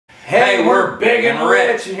Hey, we're big and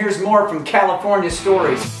rich, and here's more from California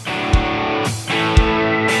Stories.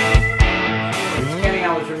 Kenny,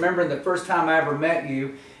 I was remembering the first time I ever met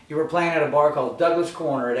you. You were playing at a bar called Douglas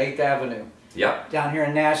Corner at 8th Avenue. Yep. Down here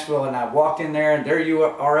in Nashville, and I walked in there, and there you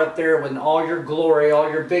are up there with all your glory, all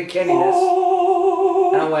your big Kenniness.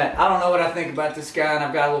 And I went, I don't know what I think about this guy, and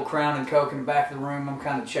I've got a little Crown and Coke in the back of the room. I'm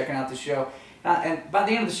kind of checking out the show. And by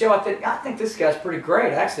the end of the show, I think this guy's pretty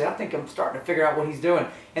great. Actually, I think I'm starting to figure out what he's doing.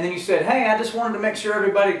 And then you said, hey, I just wanted to make sure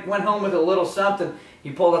everybody went home with a little something.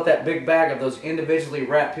 You pulled out that big bag of those individually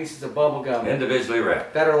wrapped pieces of bubble gum. Individually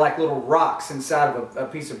wrapped. That are like little rocks inside of a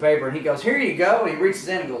piece of paper. And he goes, here you go. And he reaches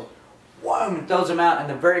in and goes, whoa, and throws them out. And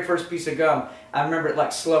the very first piece of gum, I remember it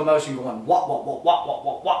like slow motion going, wop, wop, wop, wop, wop,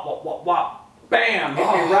 wop, wop, wop, wop, wop. Bam! Hit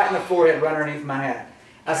me right in the forehead, right underneath my hat.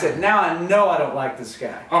 I said, now I know I don't like this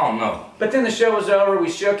guy. Oh, no. But then the show was over, we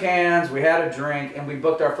shook hands, we had a drink, and we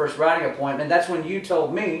booked our first writing appointment. That's when you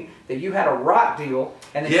told me that you had a rock deal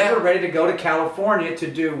and that you were ready to go to California to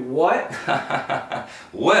do what?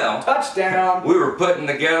 Well, touchdown. We were putting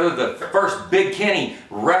together the first Big Kenny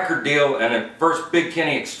record deal and the first Big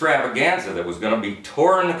Kenny extravaganza that was going to be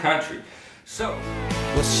touring the country. So,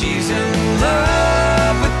 well, she's in love.